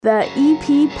The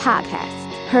EP Podcast.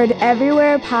 Heard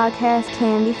everywhere podcasts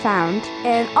can be found,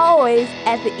 and always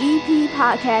at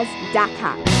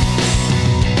theeppodcast.com.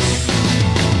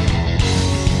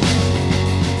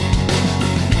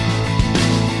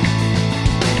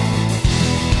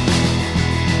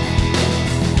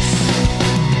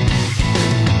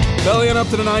 Bellying up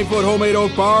to the 9-foot homemade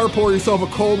oak bar, pour yourself a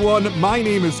cold one. My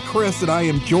name is Chris, and I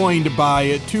am joined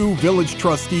by two village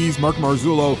trustees, Mark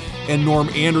Marzullo and Norm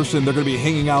Anderson. They're going to be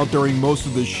hanging out during most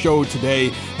of the show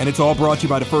today, and it's all brought to you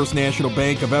by the First National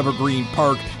Bank of Evergreen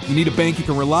Park. You need a bank you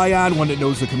can rely on, one that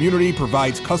knows the community,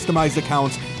 provides customized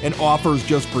accounts, and offers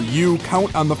just for you.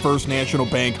 Count on the First National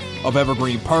Bank of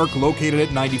Evergreen Park, located at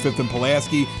 95th and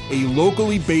Pulaski, a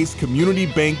locally based community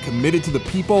bank committed to the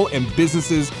people and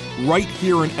businesses right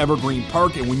here in Evergreen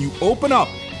Park. And when you open up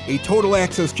a Total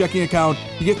Access checking account,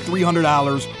 you get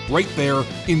 $300 right there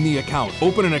in the account.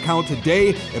 Open an account today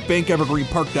at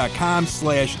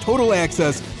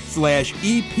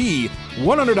bankevergreenpark.com/totalaccess/EP.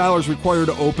 $100 required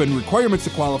to open. Requirements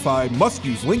to qualify. Must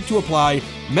use link to apply.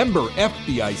 Member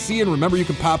FDIC. And remember, you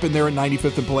can pop in there at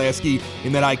 95th and Pulaski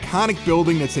in that iconic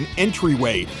building that's an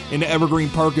entryway into Evergreen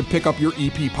Park and pick up your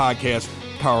EP podcast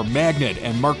car magnet.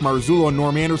 And Mark Marzullo and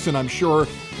Norm Anderson, I'm sure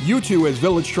you two as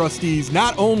village trustees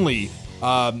not only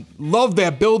love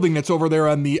that building that's over there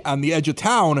on the edge of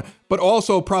town, but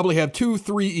also probably have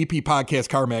 2-3 EP podcast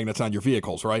car magnets on your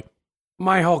vehicles, right?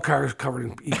 My whole car is covered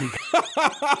in EP.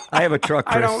 I have a truck,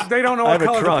 Chris. They don't know what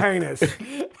color the paint is.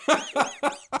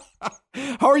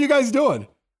 How are you guys doing?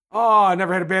 Oh, I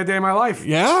never had a bad day in my life.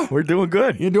 Yeah? We're doing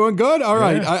good. You're doing good? All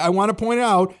right. Yeah. I want to point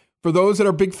out, for those that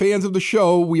are big fans of the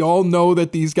show, we all know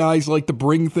that these guys like to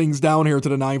bring things down here to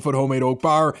the 9-foot homemade oak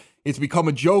bar. It's become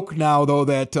a joke now, though,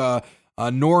 that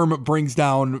Norm brings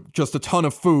down just a ton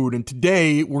of food. And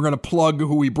today we're going to plug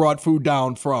who we brought food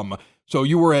down from. So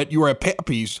you were at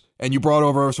Pappy's, and you brought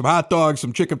over some hot dogs,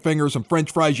 some chicken fingers, some French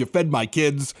fries. You fed my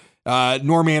kids.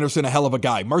 Norm Anderson, a hell of a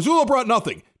guy. Marzullo brought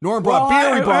nothing. Norm brought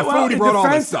beer, he brought food, he brought all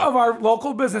this stuff. In defense of our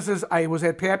local businesses, I was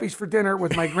at Pappy's for dinner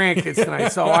with my grandkids tonight,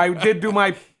 so I did do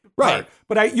my right. part.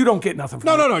 But you don't get nothing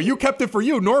from me. No. You kept it for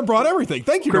you. Norm brought everything.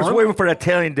 Thank you, Chris, Norm. we're waiting for that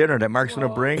Italian dinner that Mark's going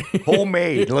to bring.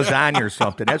 Homemade lasagna or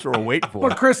something. That's what we're waiting for.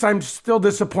 But Chris, I'm still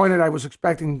disappointed. I was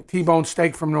expecting T-bone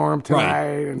steak from Norm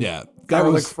tonight, and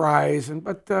garlic fries,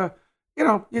 but you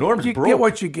get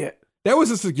what you get. That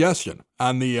was a suggestion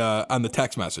on the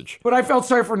text message. But I felt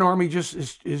sorry for Norm. He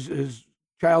just his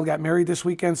child got married this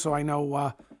weekend, so I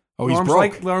know. He's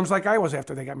broke. Norm's like I was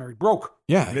after they got married, broke.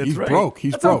 Yeah, he's right. broke.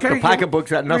 He's That's broke. okay. The pocketbook's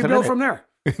got nothing in Rebuild it. from there.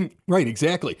 Right,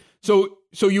 exactly. So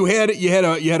you had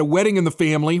a wedding in the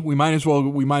family. We might as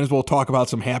well talk about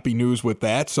some happy news with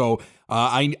that. So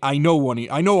I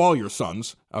know all your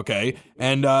sons. Okay,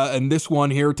 and this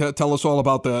one here, tell us all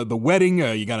about the wedding.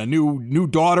 You got a new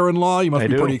daughter-in-law. You must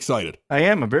be pretty excited. I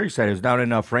am. I'm very excited. I was down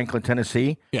in Franklin,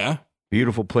 Tennessee. Yeah,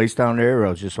 beautiful place down there. It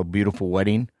was just a beautiful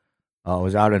wedding. I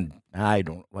was out in I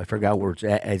forgot where it's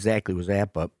exactly was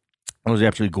at, but it was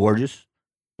absolutely gorgeous.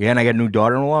 Yeah, and I got a new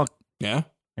daughter-in-law. Yeah.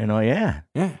 And yeah.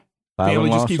 Family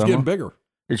just keeps getting bigger.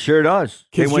 It sure does.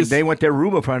 They went to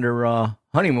Aruba for their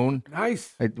honeymoon.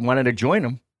 Nice. I wanted to join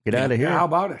them. Get out of here. Yeah, how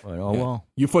about it? But, well.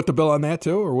 You foot the bill on that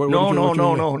too, or what? No. You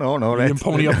didn't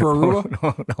pony up for Aruba?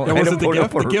 No. That wasn't the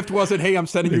gift. The gift wasn't, hey, I'm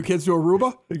sending you kids to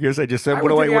Aruba. I guess I just said, I what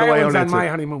do I own? on my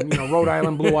honeymoon, Rhode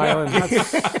Island, Blue Island.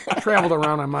 Traveled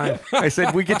around on mine. I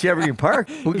said, we get you Evergreen Park.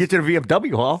 We'll get you to the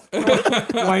VFW Hall.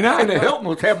 Why not? And the Hilton.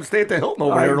 We'll have them stay at the Hilton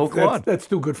over there in Oak Lawn. That's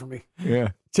too good for me. Yeah.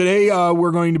 Today,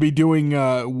 we're going to be doing,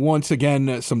 once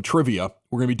again, some trivia.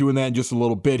 We're going to be doing that in just a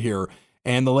little bit here.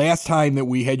 And the last time that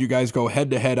we had you guys go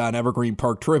head-to-head on Evergreen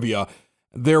Park trivia,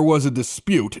 there was a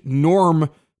dispute. Norm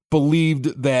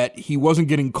believed that he wasn't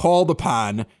getting called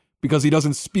upon because he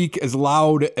doesn't speak as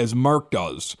loud as Mark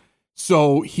does.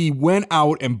 So he went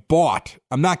out and bought,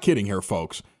 I'm not kidding here,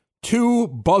 folks, 2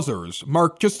 buzzers.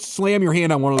 Mark, just slam your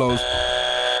hand on one of those.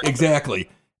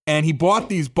 Exactly. And he bought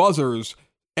these buzzers,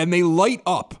 and they light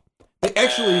up. They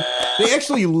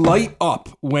actually light up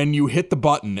when you hit the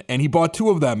button, and he bought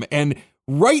 2 of them. And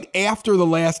right after the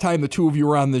last time the 2 of you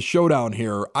were on this showdown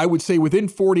here, I would say within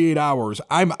 48 hours,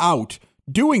 I'm out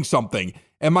doing something.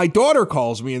 And my daughter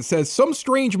calls me and says, some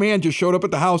strange man just showed up at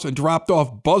the house and dropped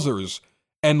off buzzers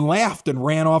and laughed and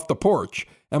ran off the porch.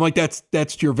 I'm like,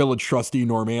 that's your village trustee,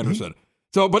 Norm Anderson.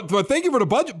 So, but thank you for the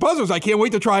buzzers. I can't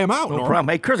wait to try them out. No Norm.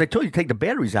 problem. Hey, Chris, I told you to take the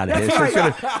batteries out of this. I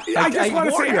just want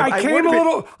to say, I came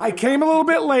a little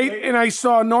bit late, and I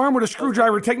saw Norm with a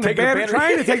screwdriver trying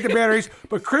to take the batteries,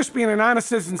 but Chris, being an honest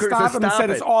citizen, stopped him and said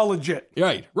it's all legit.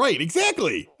 Right,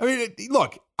 exactly. I mean,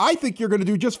 look, I think you're going to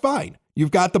do just fine.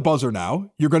 You've got the buzzer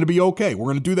now. You're going to be okay. We're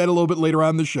going to do that a little bit later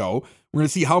on in the show. We're going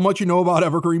to see how much you know about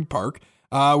Evergreen Park.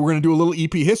 We're going to do a little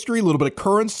EP history, a little bit of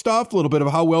current stuff, a little bit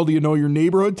of how well do you know your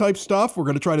neighborhood type stuff. We're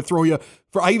going to try to throw you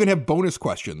I even have bonus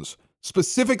questions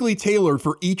specifically tailored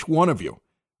for each one of you.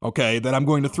 Okay, that I'm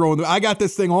going to throw in. I got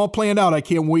this thing all planned out. I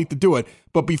can't wait to do it.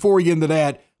 But before we get into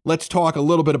that, let's talk a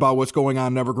little bit about what's going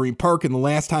on in Evergreen Park. And the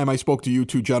last time I spoke to you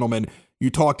two gentlemen, you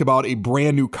talked about a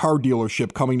brand new car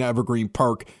dealership coming to Evergreen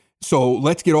Park. So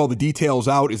let's get all the details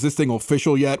out. Is this thing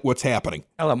official yet? What's happening?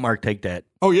 I'll let Mark take that.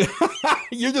 Oh, yeah.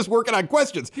 You're just working on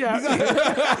questions. Yeah.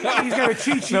 He's got a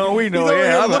cheat sheet. No, we know.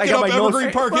 I got my notes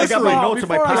in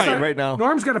my pocket right now.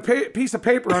 Norm's got a piece of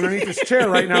paper underneath his chair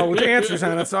right now with answers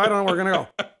on it, so I don't know where we're going to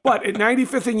go. But at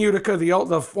 95th and Utica,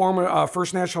 the former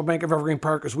First National Bank of Evergreen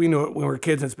Park, as we knew it when we were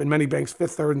kids, and it's been many banks,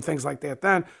 Fifth Third and things like that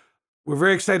then, we're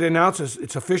very excited to announce this.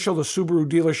 It's official. The Subaru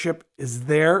dealership is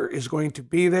going to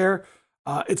be there.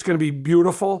 It's going to be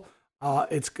beautiful.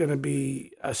 It's going to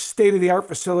be a state-of-the-art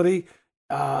facility.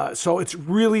 So it's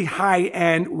really high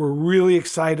end. We're really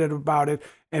excited about it,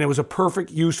 and it was a perfect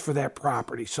use for that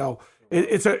property. So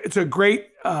it's a great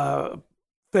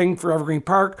thing for Evergreen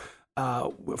Park.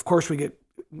 Of course, we get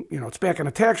it's back in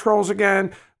the tax rolls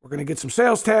again. We're going to get some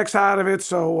sales tax out of it.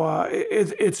 So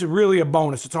it's really a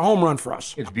bonus. It's a home run for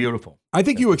us. It's beautiful. I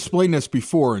think you explained this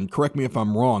before, and correct me if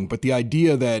I'm wrong, but the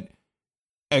idea that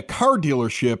a car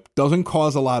dealership doesn't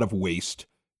cause a lot of waste,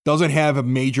 doesn't have a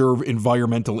major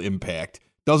environmental impact,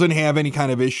 doesn't have any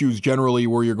kind of issues generally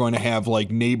where you're going to have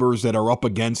like neighbors that are up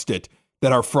against it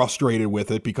that are frustrated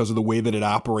with it because of the way that it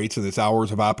operates in its hours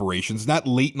of operations. Not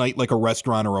late night like a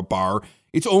restaurant or a bar.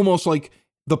 It's almost like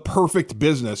the perfect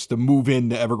business to move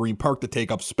into Evergreen Park to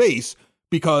take up space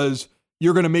because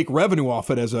you're going to make revenue off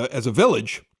it as a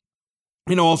village.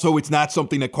 And also it's not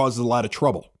something that causes a lot of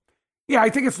trouble. Yeah, I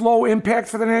think it's low impact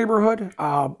for the neighborhood,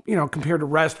 compared to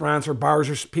restaurants or bars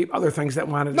or other things that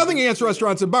wanted. Nothing against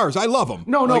restaurants and bars. I love them.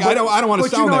 No, but I don't want to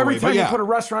sound that way. Every time you put a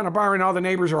restaurant, a bar, and all the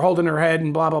neighbors are holding their head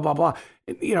and blah blah blah blah.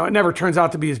 It never turns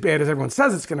out to be as bad as everyone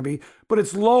says it's going to be. But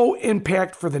it's low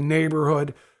impact for the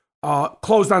neighborhood.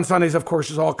 Closed on Sundays, of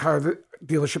course, as all car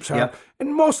dealerships are. Yep.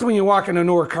 And mostly when you walk in a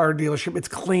newer car dealership, it's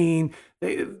clean.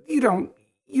 You don't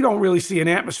really see an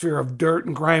atmosphere of dirt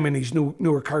and grime in these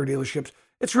newer car dealerships.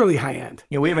 It's really high end.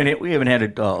 Yeah, we haven't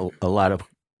had a lot of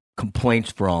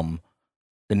complaints from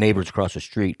the neighbors across the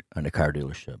street on the car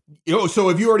dealership. So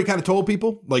have you already kind of told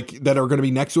people like that are going to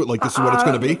be next to it, like this is what it's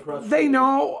going to be? They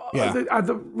know. Yeah.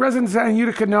 The residents in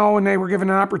Utica know, and they were given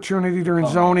an opportunity during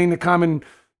zoning to come and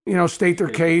state their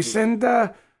case, and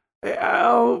just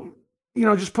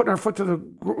putting our foot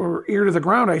or ear to the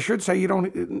ground, I should say.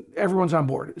 Everyone's on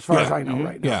board as far as I know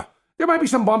right now. Yeah. There might be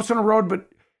some bumps in the road, but.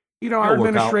 Our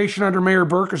administration under Mayor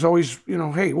Burke is always,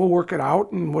 hey, we'll work it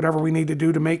out, and whatever we need to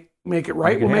do to make it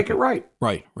right, we'll make it right.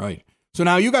 Right. So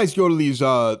now you guys go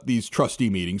to these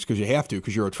trustee meetings because you have to,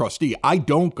 because you're a trustee. I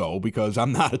don't go because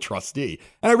I'm not a trustee,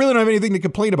 and I really don't have anything to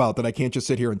complain about that I can't just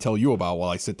sit here and tell you about while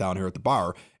I sit down here at the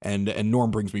bar and Norm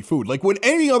brings me food. Like when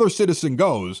any other citizen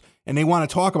goes and they want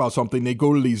to talk about something, they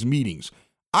go to these meetings.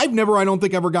 I've never, I don't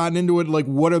think, ever gotten into it. Like,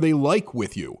 what are they like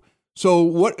with you?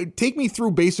 So take me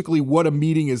through basically what a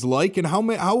meeting is like and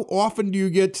how often do you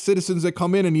get citizens that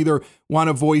come in and either want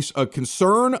to voice a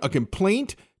concern, a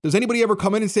complaint? Does anybody ever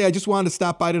come in and say, I just wanted to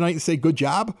stop by tonight and say good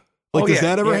job? Does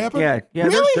that ever happen? Yeah.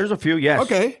 Really? There's a few, yes.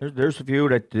 Okay. There's a few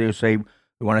that they say, we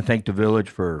want to thank the village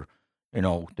for,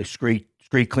 the street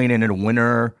cleaning in the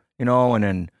winter, and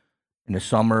then in the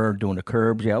summer doing the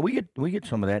curbs. Yeah, we get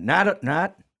some of that.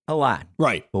 Not a lot.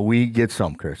 Right. But we get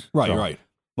some, Chris. Right.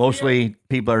 Mostly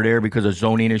people are there because of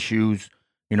zoning issues,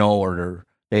 or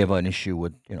they have an issue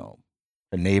with,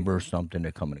 the neighbor or something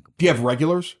that come in. Do you have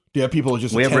regulars? Do you have people that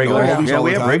just we have attend regulars? all these all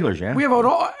we the have time? Regulars, yeah. We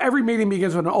have every meeting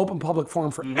begins with an open public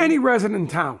forum for any resident in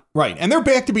town. Right, and they're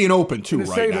back to being open too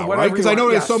right now, right? Because I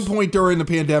know at some point during the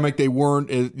pandemic they weren't.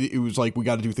 It was like we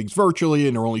got to do things virtually,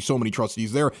 and there were only so many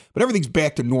trustees there. But everything's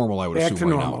back to normal. I would assume back to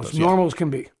right normal, now. as normal as can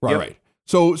be. Right.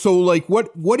 So like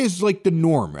what is like the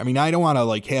norm? I mean, I don't want to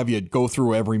like have you go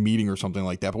through every meeting or something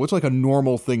like that, but what's like a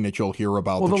normal thing that you'll hear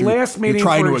about? Well, the last meeting,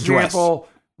 for example,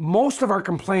 most of our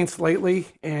complaints lately,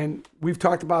 and we've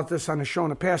talked about this on the show in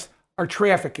the past, are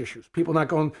traffic issues. People not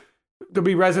going. There'll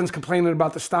be residents complaining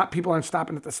about the stop. People aren't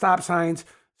stopping at the stop signs,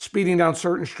 speeding down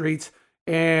certain streets,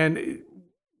 and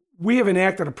we have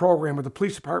enacted a program where the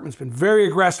police department's been very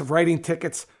aggressive writing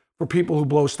tickets for people who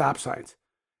blow stop signs.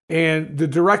 And the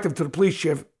directive to the police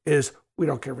chief is, we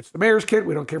don't care if it's the mayor's kid,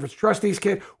 we don't care if it's the trustee's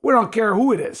kid, we don't care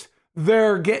who it is.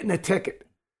 They're getting a ticket.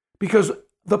 Because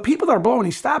the people that are blowing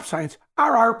these stop signs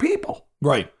are our people.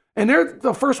 Right. And they're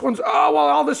the first ones, oh, well,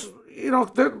 all this,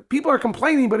 people are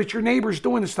complaining, but it's your neighbors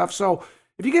doing this stuff. So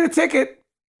if you get a ticket,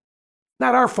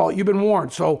 not our fault. You've been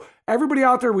warned. So everybody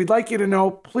out there, we'd like you to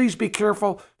know, please be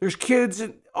careful. There's kids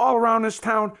all around this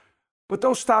town, but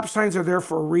those stop signs are there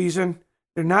for a reason.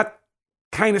 They're not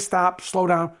kind of stop, slow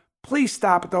down. Please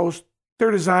stop at those.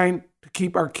 They're designed to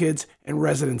keep our kids and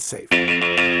residents safe.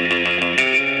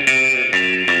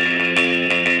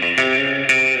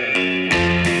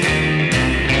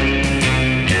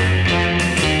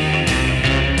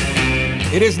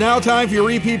 It is now time for your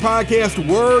EP podcast,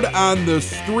 Word on the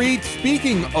Street.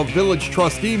 Speaking of village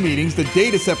trustee meetings, the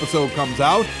day this episode comes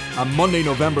out on Monday,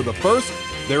 November the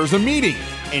 1st, there's a meeting.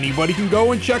 Anybody can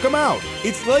go and check them out.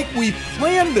 It's like we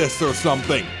planned this or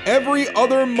something. Every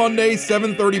other Monday,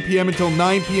 7:30 p.m. until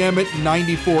 9 p.m. at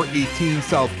 9418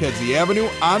 South Kedzie Avenue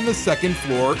on the second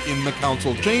floor in the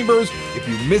council chambers. If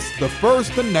you missed the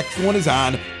first, the next one is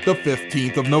on the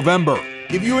 15th of November.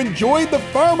 If you enjoyed the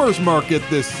farmers market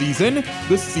this season,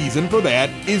 the season for that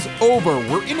is over.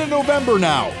 We're into November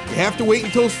now. You have to wait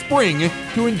until spring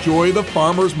to enjoy the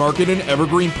farmers market in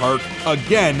Evergreen Park.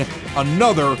 Again,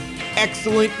 another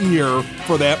excellent year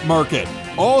for that market.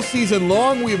 All season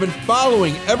long, we have been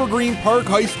following Evergreen Park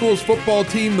High School's football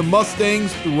team, the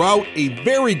Mustangs, throughout a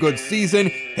very good season.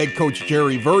 Head coach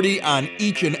Jerry Verdi on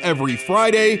each and every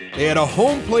Friday. They had a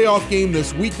home playoff game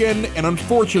this weekend, and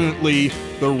unfortunately,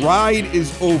 the ride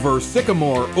is over.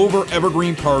 Sycamore over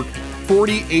Evergreen Park,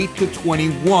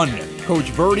 48-21.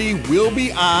 Coach Verdi will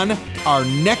be on our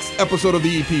next episode of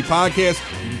the EP podcast.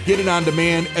 You can get it on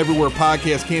demand everywhere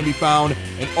podcasts can be found,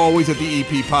 and always at the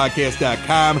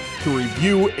eppodcast.com to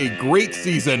review a great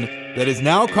season that has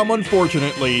now come,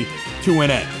 unfortunately, to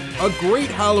an end. A great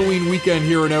Halloween weekend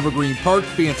here in Evergreen Park.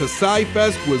 Fantasy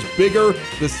Fest was bigger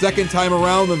the second time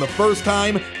around than the first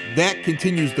time. That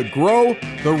continues to grow.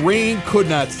 The rain could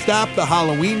not stop the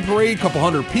Halloween parade. Couple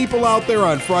hundred people out there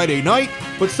on Friday night.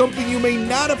 But something you may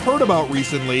not have heard about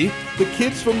recently, the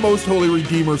kids from Most Holy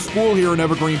Redeemer School here in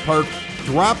Evergreen Park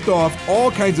dropped off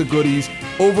all kinds of goodies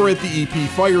over at the EP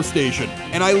fire station.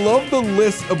 And I love the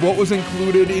list of what was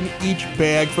included in each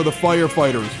bag for the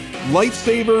firefighters.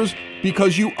 Lifesavers,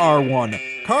 because you are one.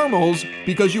 Caramels,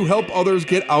 because you help others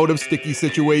get out of sticky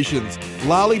situations.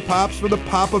 Lollipops for the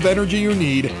pop of energy you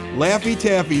need. Laffy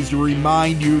Taffies to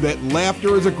remind you that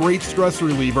laughter is a great stress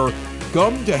reliever.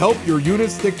 Gum to help your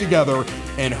units stick together.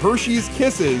 And Hershey's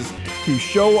Kisses to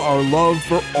show our love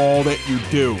for all that you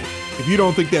do. If you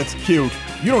don't think that's cute,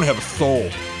 you don't have a soul.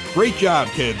 Great job,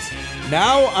 kids.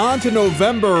 Now on to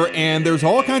November, and there's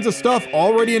all kinds of stuff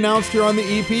already announced here on the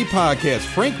EP podcast.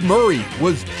 Frank Murray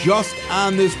was just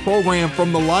on this program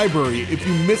from the library. If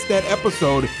you missed that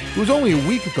episode, it was only a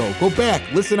week ago. Go back,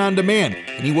 listen on demand.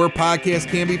 Anywhere podcasts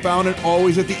can be found, and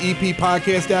always at the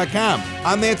eppodcast.com.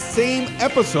 On that same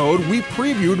episode, we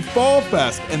previewed Fall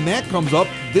Fest, and that comes up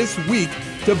this week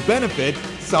to benefit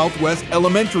Southwest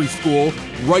Elementary School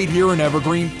right here in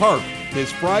Evergreen Park.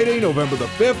 This Friday, November the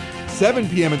 5th, 7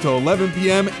 p.m. until 11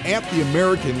 p.m. at the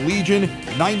American Legion,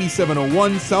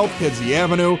 9701 South Kedzie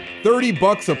Avenue.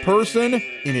 $30 a person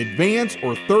in advance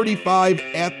or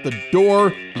 $35 at the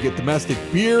door. You get domestic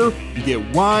beer, you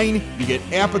get wine, you get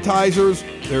appetizers,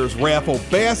 there's raffle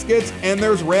baskets, and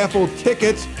there's raffle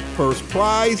tickets. First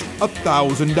prize,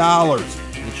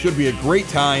 $1,000. It should be a great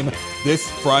time this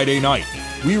Friday night.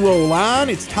 We roll on.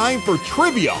 It's time for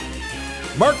trivia.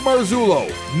 Mark Marzullo,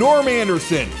 Norm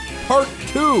Anderson, Part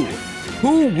 2.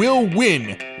 Who will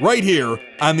win right here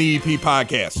on the EP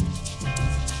podcast?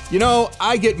 You know,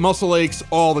 I get muscle aches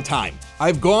all the time.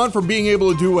 I've gone from being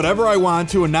able to do whatever I want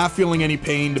to and not feeling any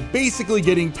pain to basically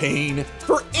getting pain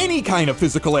for any kind of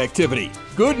physical activity.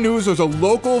 Good news, there's a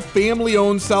local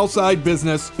family-owned Southside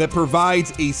business that provides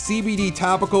a CBD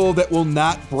topical that will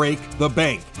not break the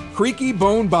bank. Creaky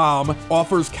Bone Balm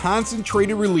offers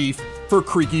concentrated relief for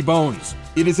creaky bones.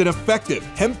 It is an effective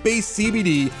hemp-based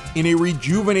CBD in a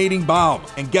rejuvenating balm.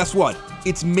 And guess what?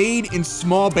 It's made in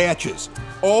small batches,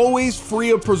 always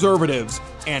free of preservatives,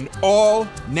 and all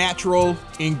natural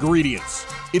ingredients.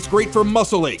 It's great for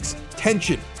muscle aches,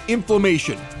 tension,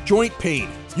 inflammation, joint pain.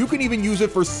 You can even use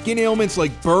it for skin ailments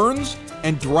like burns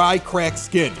and dry, cracked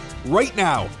skin. Right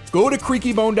now, go to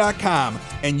creakybone.com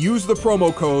and use the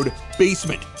promo code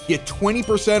BASEMENT. Get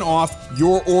 20% off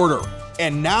your order.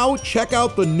 And now check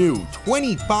out the new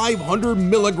 2,500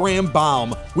 milligram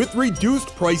balm with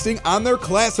reduced pricing on their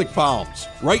classic balms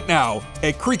right now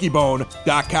at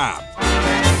creakybone.com.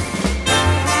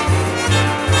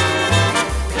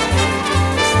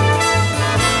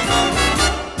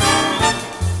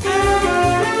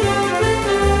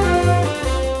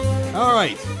 All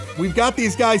right. we've got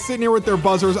these guys sitting here with their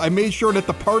buzzers. I made sure that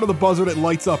the part of the buzzer that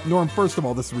lights up, Norm, first of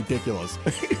all, this is ridiculous,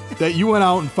 that you went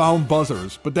out and found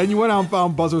buzzers, but then you went out and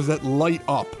found buzzers that light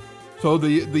up. So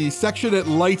the section that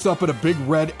lights up at a big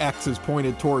red X is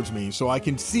pointed towards me, so I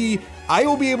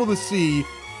will be able to see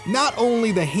not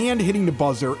only the hand hitting the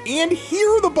buzzer and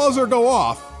hear the buzzer go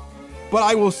off, but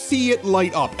I will see it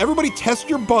light up. Everybody test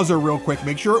your buzzer real quick.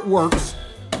 Make sure it works.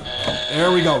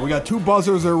 There we go. We got 2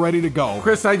 buzzers that are ready to go.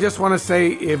 Chris, I just want to say,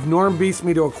 if Norm beats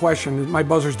me to a question, my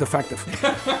buzzer's defective.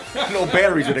 No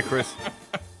batteries in it, Chris.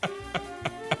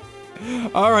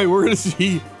 All right, we're gonna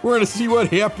see what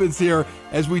happens here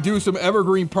as we do some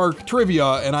Evergreen Park trivia.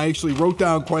 And I actually wrote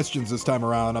down questions this time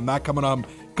around. I'm not coming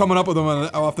up with them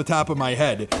off the top of my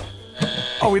head.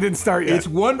 Oh, we didn't start yet. It's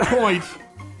 1 point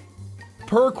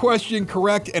per question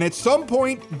correct, and at some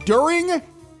point during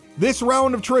this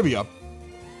round of trivia,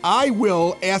 I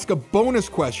will ask a bonus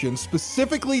question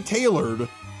specifically tailored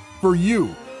for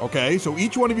you, okay? So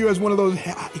each one of you has one of those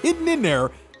hidden in there.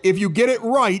 If you get it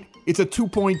right, it's a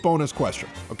 2-point bonus question,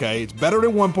 okay? It's better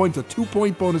than 1 point. It's a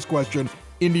 2-point bonus question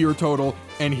into your total,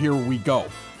 and here we go.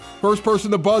 First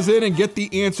person to buzz in and get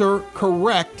the answer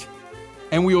correct,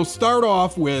 and we will start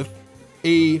off with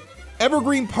a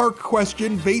Evergreen Park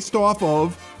question based off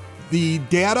of the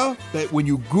data that when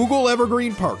you Google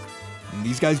Evergreen Park, and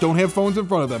these guys don't have phones in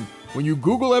front of them, when you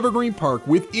Google Evergreen Park,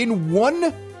 within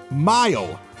 1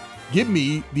 mile, give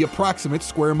me the approximate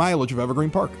square mileage of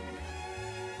Evergreen Park.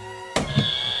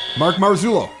 Mark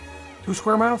Marzullo. 2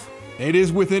 square miles? It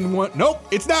is within 1. Nope,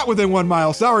 it's not within 1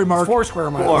 mile. Sorry, Mark. 4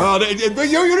 square miles.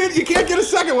 You can't get a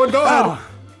second one. Go ahead.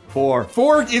 4.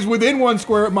 4 is within 1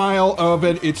 square mile of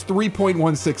it. It's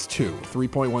 3.162.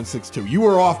 3.162. You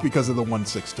were off because of the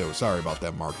 162. Sorry about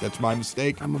that, Mark. That's my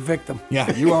mistake. I'm a victim.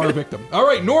 Yeah, you are a victim. All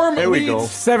right, Norm. There we go.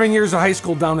 7 years of high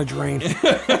school down the drain.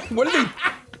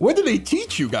 What do they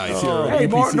teach you guys here? At Hey,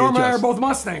 APCHS? Norm and I are both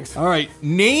Mustangs. All right,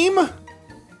 name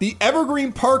the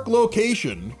Evergreen Park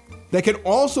location that can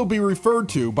also be referred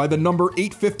to by the number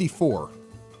 854.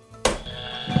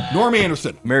 Norm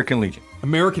Anderson. American Legion.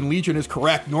 American Legion is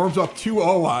correct. Norm's up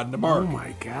 2-0 on the Mark. Oh,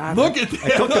 my God. Look at that. I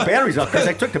took the batteries off because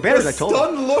I took the batteries. I told him.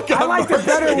 Stunned look on I liked it Mark's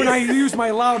better when I face. used my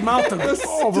loud mouth to The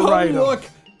override stunned him. look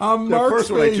on Mark's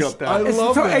first one I face. jumped I out.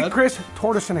 love that. Hey, Chris,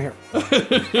 tortoise in the hair.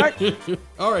 Right?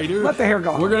 All right, here. Let the hair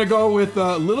go. We're going to go with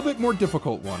a little bit more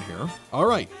difficult one here. All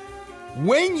right.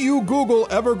 When you Google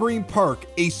Evergreen Park,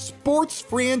 a sports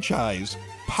franchise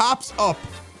pops up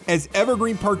as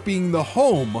Evergreen Park being the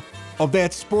home of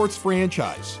that sports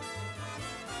franchise.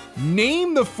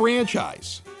 Name the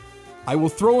franchise. I will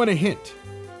throw in a hint.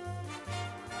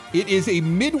 It is a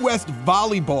Midwest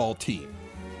volleyball team.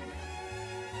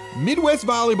 Midwest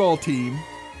volleyball team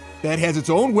that has its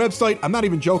own website. I'm not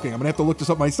even joking. I'm going to have to look this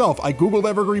up myself. I Googled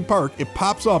Evergreen Park. It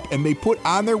pops up, and they put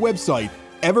on their website,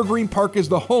 Evergreen Park is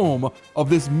the home of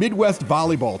this Midwest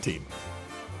volleyball team.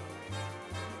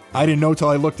 I didn't know till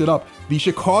I looked it up. The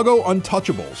Chicago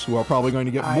Untouchables, who are probably going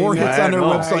to get more hits on their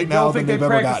website now than they've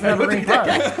ever gotten. Evergreen Park.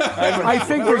 I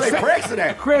think Where are they practicing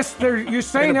at? Chris, you're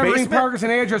saying In a Evergreen basement? Park is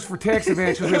an address for tax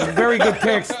advantages. We have a very good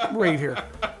tax rate here.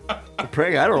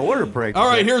 Pray. I don't know what to pray. All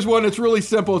right, here's one. It's really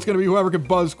simple. It's going to be whoever can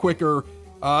buzz quicker.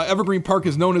 Evergreen Park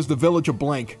is known as the Village of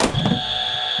Blank.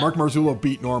 Mark Marzullo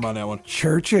beat Norm on that one.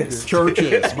 Churches.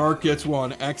 Churches. Mark gets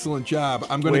one. Excellent job.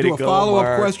 I'm going to Way do to a go, follow-up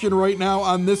Mark. question right now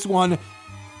on this one.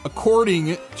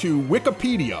 According to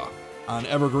Wikipedia on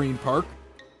Evergreen Park,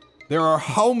 there are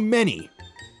how many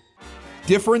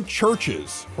different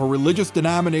churches or religious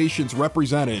denominations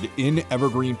represented in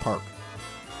Evergreen Park?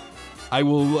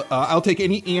 I'll take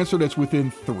any answer that's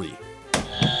within 3.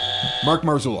 Mark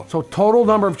Marzullo. So total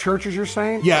number of churches you're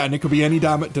saying? Yeah, and it could be any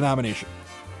denomination.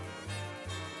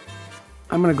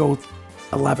 I'm going to go with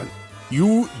 11.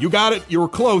 You got it. You were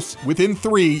close. Within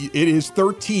 3, it is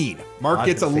 13. Mark I was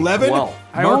gets gonna say 11. 12.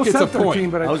 I Mark almost gets a said 13,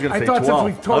 point. but I was going to I say thought 12.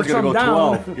 since we tore I was gonna some go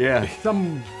down. 12. Yeah.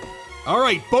 Some All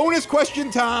right, bonus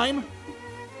question time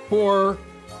for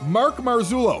Mark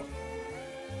Marzullo.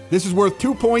 This is worth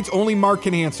 2 points. Only Mark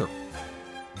can answer.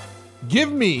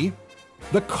 Give me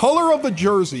the color of the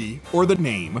jersey or the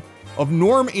name of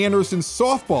Norm Anderson's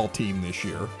softball team this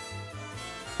year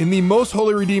in the Most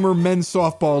Holy Redeemer Men's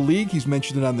Softball League. He's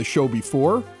mentioned it on the show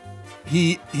before.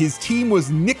 His team was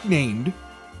nicknamed,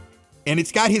 and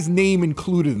it's got his name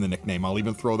included in the nickname. I'll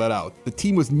even throw that out. The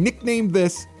team was nicknamed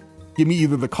this. Give me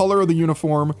either the color of the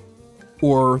uniform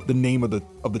or the name of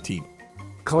the team.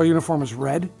 color uniform is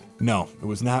red. No, it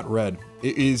was not red.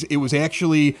 It was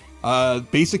actually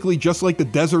basically just like the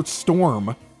Desert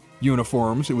Storm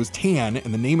uniforms. It was tan,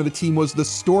 and the name of the team was the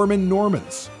Stormin'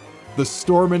 Normans. The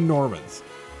Stormin' Normans,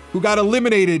 who got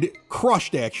eliminated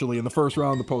crushed, actually, in the first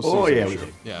round of the postseason. Oh, yeah, this we year.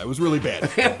 did. Yeah, it was really bad.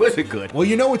 It wasn't good. Well,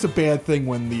 you know it's a bad thing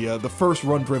when the first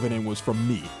run driven in was from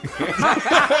me. In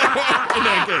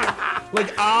that game.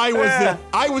 Like,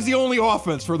 I was the only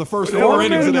offense for the first 4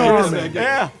 innings of that game.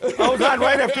 Yeah, I was on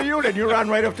right after you, then you were on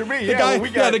right after me. The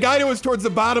guy that was towards the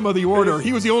bottom of the order,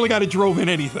 he was the only guy that drove in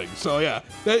anything. So, yeah,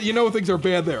 things are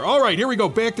bad there. All right, here we go.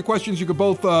 Back to questions you could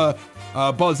both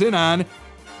buzz in on.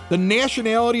 The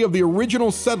nationality of the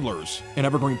original settlers in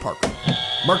Evergreen Park.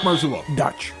 Mark Marzullo.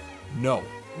 Dutch. No.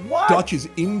 What? Dutch is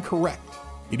incorrect.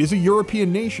 It is a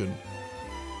European nation,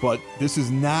 but this is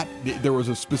not. There was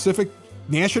a specific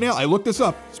nationality. I looked this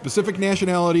up. Specific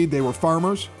nationality. They were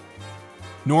farmers.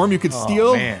 Norm, you could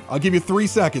steal. Man. I'll give you 3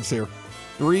 seconds here.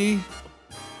 3,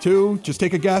 2, just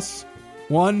take a guess.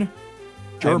 1,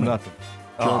 German. Nothing.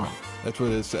 German. That's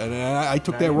what it is. And I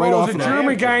took that right Well, off. it was of a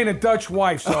German guy and a Dutch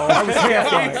wife, so I was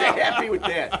half right. Happy with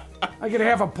that. I get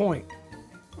half a point.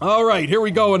 All right, here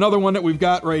we go. Another one that we've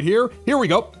got right here. Here we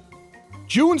go.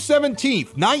 June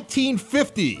 17th,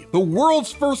 1950. The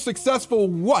world's first successful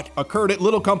what occurred at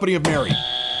Little Company of Mary?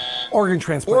 Organ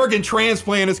transplant. Organ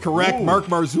transplant is correct. Ooh. Mark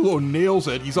Marzullo nails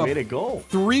it. He's up Way to go.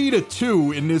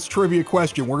 3-2 in this trivia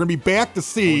question. We're going to be back to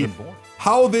see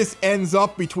how this ends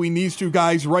up between these two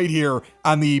guys right here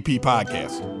on the EP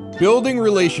podcast. Building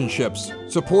relationships,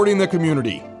 supporting the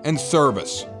community, and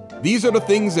service. These are the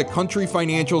things that Country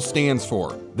Financial stands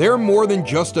for. They're more than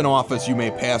just an office you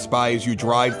may pass by as you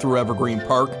drive through Evergreen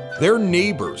Park. They're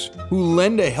neighbors who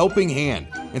lend a helping hand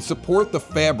and support the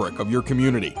fabric of your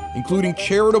community, including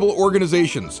charitable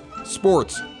organizations,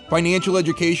 sports, financial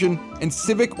education, and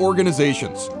civic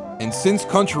organizations. And since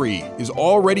Country is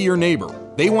already your neighbor,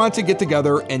 they want to get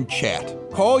together and chat.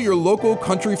 Call your local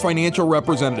Country Financial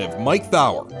representative, Mike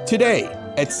Thauer, today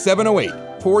at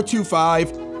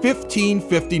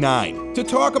 708-425-1559 to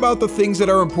talk about the things that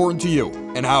are important to you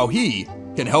and how he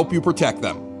can help you protect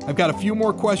them. I've got a few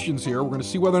more questions here. We're going to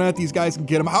see whether or not these guys can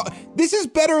get them. This is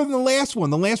better than the last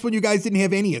one. The last one, you guys didn't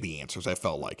have any of the answers, I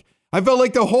felt like.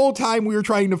 the whole time we were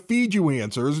trying to feed you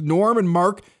answers. Norm and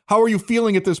Mark, how are you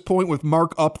feeling at this point with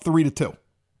Mark up 3-2?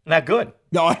 Not good.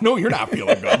 No, I know you're not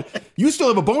feeling good. You still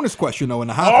have a bonus question, though, in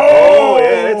the hot. Oh,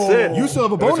 yeah, that's it. You still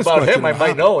have a bonus It's about question. him. I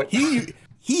might know it.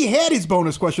 He had his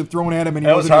bonus question thrown at him, and he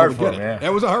That was wasn't hard able to for get him, it. yeah.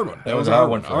 That was a hard one. That was a hard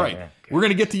one for All him, right. yeah. We're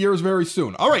going to get to yours very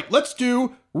soon. All right, let's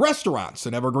do restaurants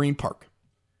in Evergreen Park.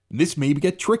 This may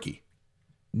get tricky.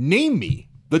 Name me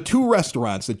the 2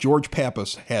 restaurants that George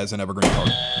Pappas has in Evergreen Park.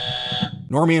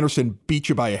 Norm Anderson beat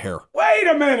you by a hair. Wait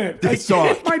a minute. I saw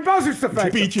it. My buzzer's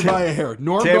defective. Beat you by a hair.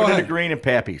 Norm, go Tavern in ahead. the Green and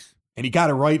Pappy's. And he got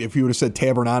it right. If he would have said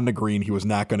Tavern on the Green, he was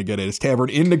not going to get it. It's Tavern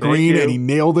in the Green, you. and he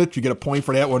nailed it. You get a point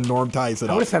for that one. Norm ties it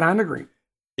I up. would have said on the green.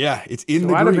 Yeah, it's in So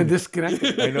the I'd have green. been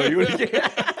disconnected. I know you would.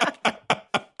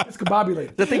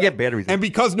 Discombobulated. That thing get batteries. And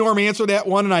because Norm answered that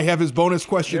one, and I have his bonus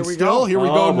question Here we still, go. here we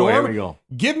Oh, go, boy, Norm. here we go.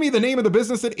 Give me the name of the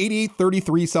business at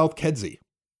 8833 South Kedzie.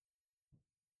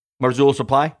 Marzullo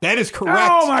Supply. That is correct.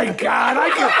 Oh my God!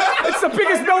 It's the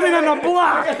biggest building on the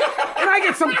block, and I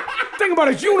get some thing about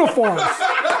his uniforms.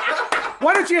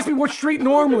 Why don't you ask me what street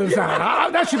Norm lives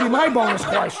on? That should be my bonus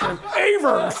question.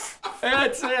 Avers.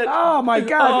 That's it. Oh my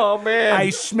God! Oh, man.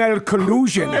 I smell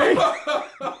collusion.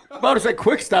 About to say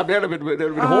quick stop. That'd have been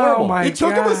Oh horrible. my It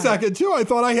took him a God. second, too. I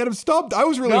thought I had him stumped. I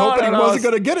was really No, hoping he no, wasn't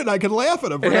it's- going to get it, and I could laugh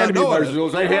at him. It for had to not be knowing it.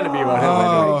 Marzullo's. It had to be about him. I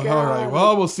know. Oh, all right.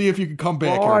 Well, we'll see if you can come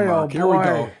back Boy, here, Mark. oh, Here we boy.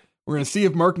 go. We're going to see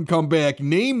if Mark can come back.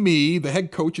 Name me the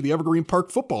head coach of the Evergreen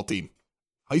Park football team.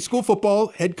 High school football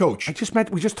head coach. We just talked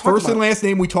First about and last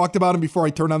name, we talked about him before I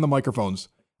turned on the microphones.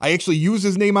 I actually used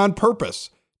his name on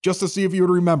purpose just to see if you would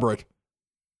remember it.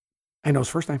 I know his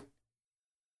first name.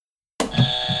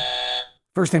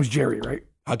 First name's Jerry, right?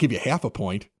 I'll give you half a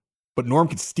point, but Norm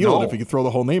could steal it if he could throw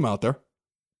the whole name out there.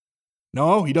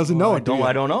 No, he doesn't know it.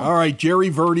 I don't know. All right, Jerry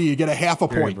Verdi, you get a half a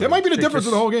Jerry point. That Verdi. might be the difference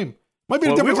in the whole game. Might be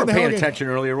the difference we in were the whole paying game. attention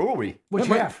earlier, were we? Which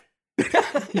half?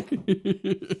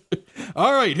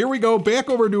 All right, here we go. Back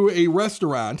over to a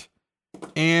restaurant,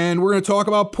 and we're going to talk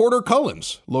about Porter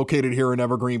Cullen's, located here in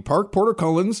Evergreen Park. Porter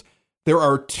Cullen's, there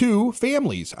are 2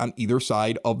 families on either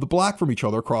side of the block from each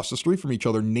other, across the street from each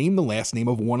other. Name the last name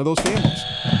of one of those families.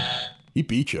 He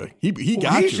beat you. He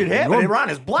got you. He should have it. They were on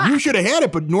his block. You should have had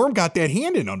it, but Norm got that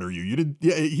hand in under you. You did.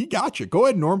 Yeah, he got you. Go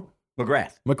ahead, Norm.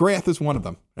 McGrath. McGrath is one of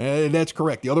them. That's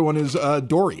correct. The other one is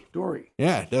Dory. Dory.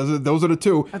 Yeah, those are the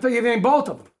 2. I thought you named both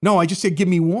of them. No, I just said give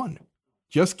me one.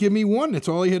 Just give me one. That's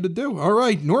all he had to do. All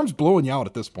right, Norm's blowing you out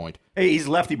at this point. Hey, he's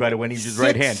lefty, by the way, and he's his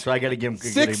right hand, so I got to give him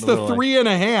 6 a to little,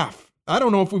 3.5. I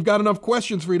don't know if we've got enough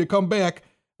questions for you to come back.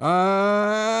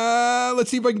 Let's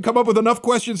see if I can come up with enough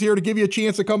questions here to give you a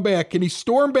chance to come back. Can he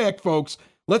storm back, folks?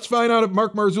 Let's find out if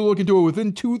Mark Marzullo can do it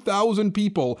within 2,000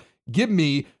 people. Give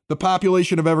me the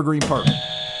population of Evergreen Park.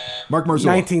 Mark Marzullo.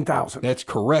 19,000. That's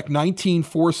correct.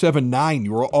 19,479.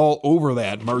 You were all over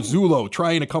that. Marzullo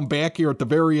trying to come back here at the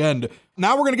very end.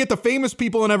 Now we're going to get the famous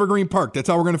people in Evergreen Park. That's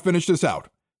how we're going to finish this out.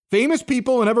 Famous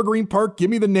people in Evergreen Park. Give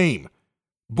me the name.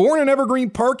 Born in Evergreen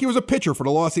Park, he was a pitcher for the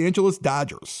Los Angeles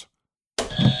Dodgers.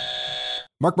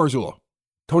 Mark Marzullo.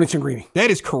 Tony Cingrini.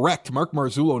 That is correct. Mark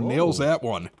Marzullo nails that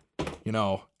one. You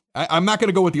know, I'm not going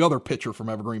to go with the other pitcher from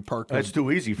Evergreen Park. That's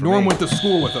too easy for Norm me. went to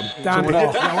school with him. Don So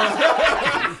Paul.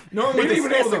 Norm You went didn't to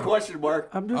even school ask with the him. question, Mark.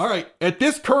 All right. At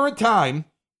this current time,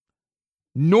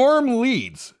 Norm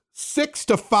leads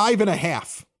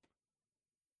 6-5.5.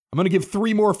 I'm going to give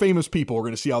 3 more famous people. We're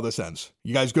going to see how this ends.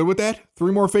 You guys good with that?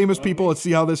 3 more famous people. Let's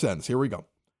see how this ends. Here we go.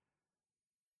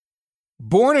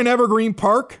 Born in Evergreen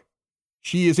Park,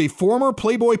 she is a former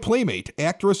Playboy Playmate,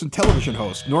 actress, and television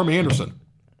host, Norm Anderson.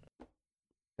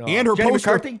 And her Jenny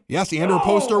poster, McCarthy? yes, and her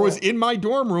poster was in my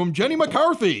dorm room. Jenny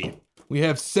McCarthy. We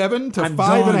have 7 to I'm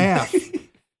 5.5.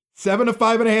 7 to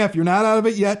 5.5. You're not out of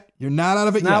it yet. You're not out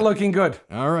of it yet. Not looking good.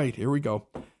 All right, here we go.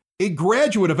 A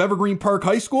graduate of Evergreen Park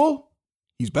High School.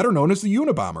 He's better known as the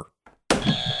Unabomber.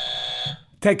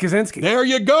 Ted Kaczynski. There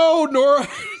you go,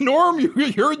 Norm.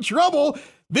 You're in trouble.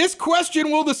 This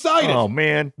question will decide it. Oh,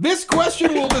 man. This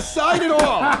question will decide it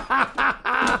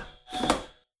all.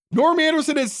 Norm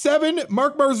Anderson has 7.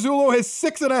 Mark Marzullo has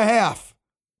 6.5.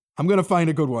 I'm going to find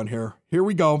a good one here. Here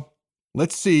we go.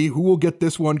 Let's see who will get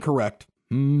this one correct.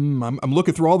 I'm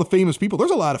looking through all the famous people.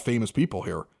 There's a lot of famous people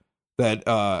here that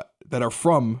are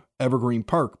from Evergreen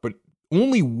Park, but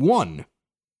only one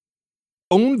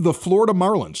owned the Florida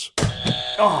Marlins.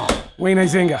 Wayne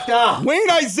Izinga. Wayne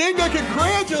Izinga,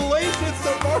 congratulations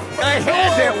to Mark Marzullo I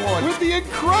had that one. with the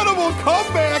incredible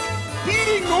comeback,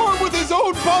 beating Norm with his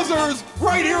own buzzers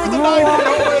right here in the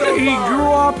 9-0. He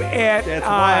grew up at That's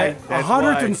why. That's 100th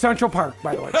why. and Central Park,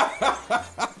 by the way.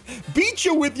 Beat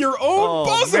you with your own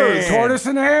buzzers. man. Tortoise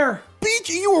in the hair. Beat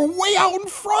you. You were way out in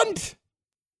front.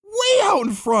 Way out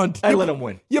in front. I let him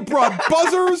win. You brought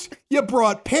buzzers. You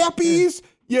brought pappies.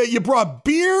 You brought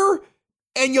beer.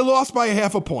 And you lost by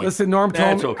 0.5 point. Listen, Norm told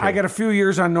That's me, okay. I got a few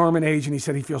years on Norman age, and he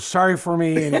said he feels sorry for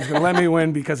me, and he's going to let me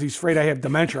win because he's afraid I have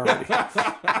dementia already.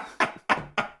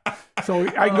 So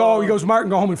I go, he goes, Martin,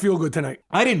 go home and feel good tonight.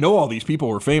 I didn't know all these people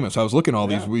were famous. I was looking at all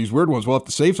these weird ones. We'll have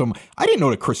to save some. I didn't know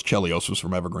that Chris Chelios was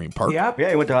from Evergreen Park. Yep. Yeah,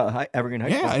 he went to Evergreen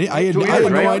High School. Yeah, I had 2 years, no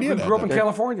right? idea He that. grew up in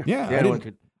California. Yeah, Yeah, he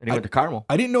went to Carmel.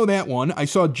 I didn't know that one. I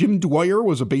saw Jim Dwyer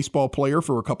was a baseball player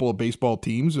for a couple of baseball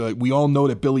teams. We all know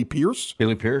that Billy Pierce,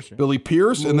 Billy Pierce.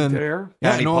 and then there.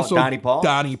 yeah, Donnie and Paul- also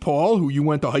Donnie Paul. who you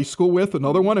went to high school with,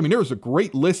 another one. I mean, there's a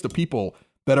great list of people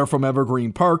that are from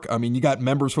Evergreen Park. I mean, you got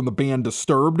members from the band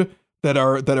Disturbed that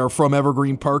are from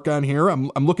Evergreen Park on here. I'm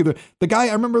looking at the guy.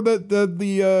 I remember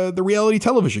the reality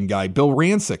television guy, Bill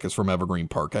Rancic, is from Evergreen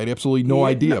Park. I had absolutely no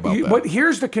idea about that. But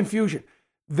here's the confusion.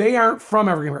 They aren't from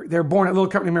Evergreen Park. They're born at Little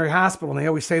Company Mary Hospital, and they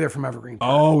always say they're from Evergreen Park.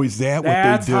 Oh, is that what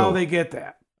That's they do? how they get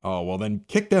that. Oh, well, then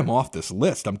kick them off this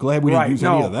list. I'm glad we didn't use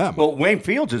any of them. Well, Wayne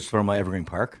Fields is from Evergreen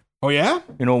Park. Oh, yeah?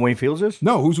 You know who Wayne Fields is?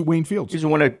 No, who's Wayne Fields? He's the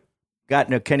one that got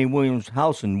into Kenny Williams'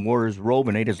 house and wore his robe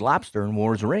and ate his lobster and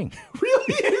wore his ring.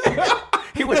 Really?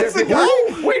 He was That's the every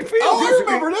guy? Wayne Fields. Oh, I used to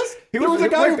be- remember this. He There was a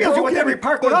guy Wayne who Fields. He broke went to in. every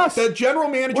park with us. The general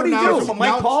manager What do you now. do?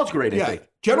 Mike Paul's great, I think.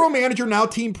 General manager, now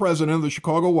team president of the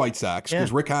Chicago White Sox,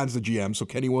 because Rick Hahn's the GM, so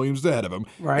Kenny Williams is the head of him.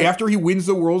 Right. After he wins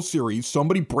the World Series,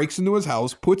 somebody breaks into his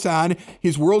house, puts on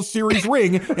his World Series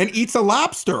ring, and eats a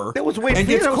lobster. That was Wayne and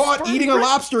gets Fields. That was caught Spurs eating a Rick.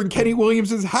 lobster in Kenny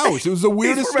Williams' house. It was the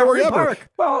weirdest from story Evergreen ever. Park.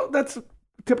 Well, that's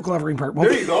typical Evergreen Park.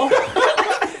 There you go.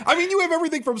 I mean, you have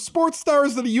everything from sports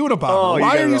stars to the Unabomber. Oh, you Why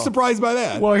got are it you all. surprised by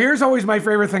that? Well, here's always my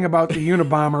favorite thing about the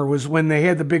Unabomber was when they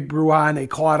had the big brouhaha and they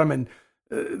caught him, and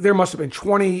there must have been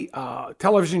 20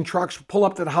 television trucks pull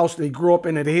up to the house they grew up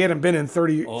in that he hadn't been in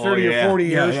 30 or yeah. 40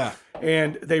 Yeah, years. yeah.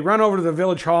 And they run over to the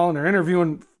village hall and they're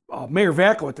interviewing Mayor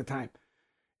Vacco at the time.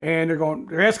 And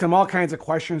they're asking him all kinds of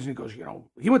questions. And he goes,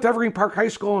 he went to Evergreen Park High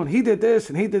School and he did this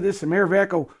and he did this. And Mayor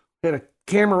Vacco had a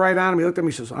camera right on him. He looked at me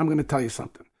and says, I'm going to tell you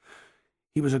something.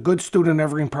 He was a good student at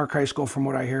Evergreen Park High School from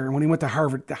what I hear. And when he went to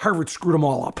Harvard screwed them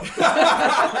all up.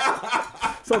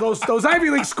 So those Ivy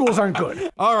League schools aren't good.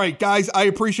 All right, guys, I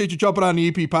appreciate you jumping on the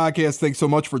EP podcast. Thanks so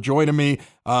much for joining me.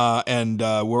 And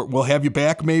we'll have you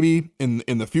back maybe in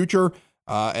the future.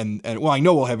 And I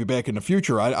know we'll have you back in the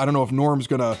future. I don't know if Norm's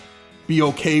going to be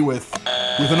okay with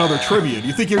another trivia. Do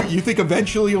you think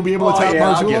eventually you'll be able to top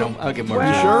Marzullo? I'll get Well,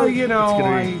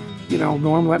 Marzullo.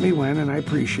 Norm let me win, and I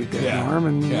appreciate that, Yeah. Norm.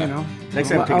 And, Yeah. Next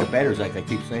time, take the batters, like I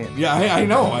keep saying. Yeah, I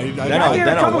know. I I did a Then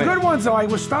I'll couple win. good ones, though. I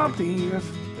was stumped.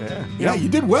 Yeah, you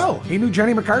did well. He knew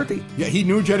Jenny McCarthy. Yeah, he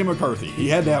knew Jenny McCarthy. He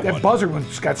had that one. That buzzer one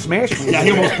just got smashed. Yeah,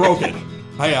 he almost broke it.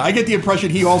 I get the impression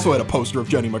he also had a poster of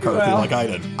Jenny McCarthy like I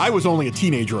did. I was only a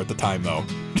teenager at the time, though.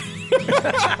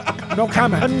 No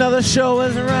comment. Another show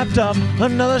is wrapped up.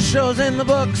 Another show's in the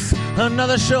books.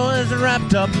 Another show is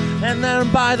wrapped up. And then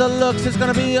by the looks, it's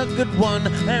going to be a good one.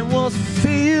 And we'll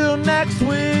see you next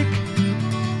week.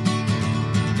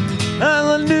 And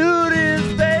the nude is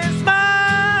basement.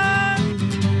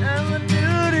 And the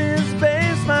nude is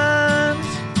basement.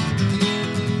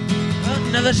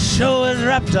 Another show is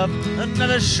wrapped up.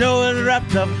 Another show is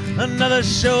wrapped up. Another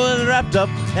show is wrapped up.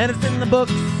 And it's in the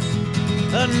books.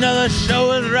 Another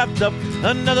show is wrapped up.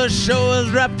 Another show is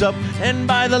wrapped up. And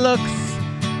by the looks,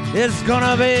 it's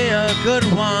gonna be a good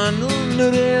one.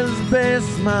 Nudie's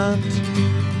Basement.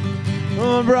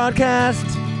 Broadcast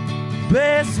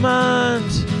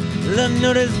Basement. The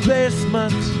Nudie's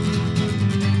Basement.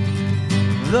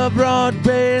 The Broad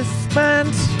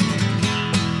Basement.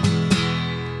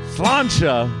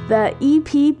 Slancha. The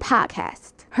EP Podcast.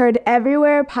 Heard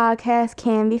everywhere podcasts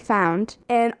can be found,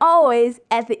 and always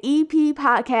at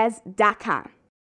theeppodcast.com.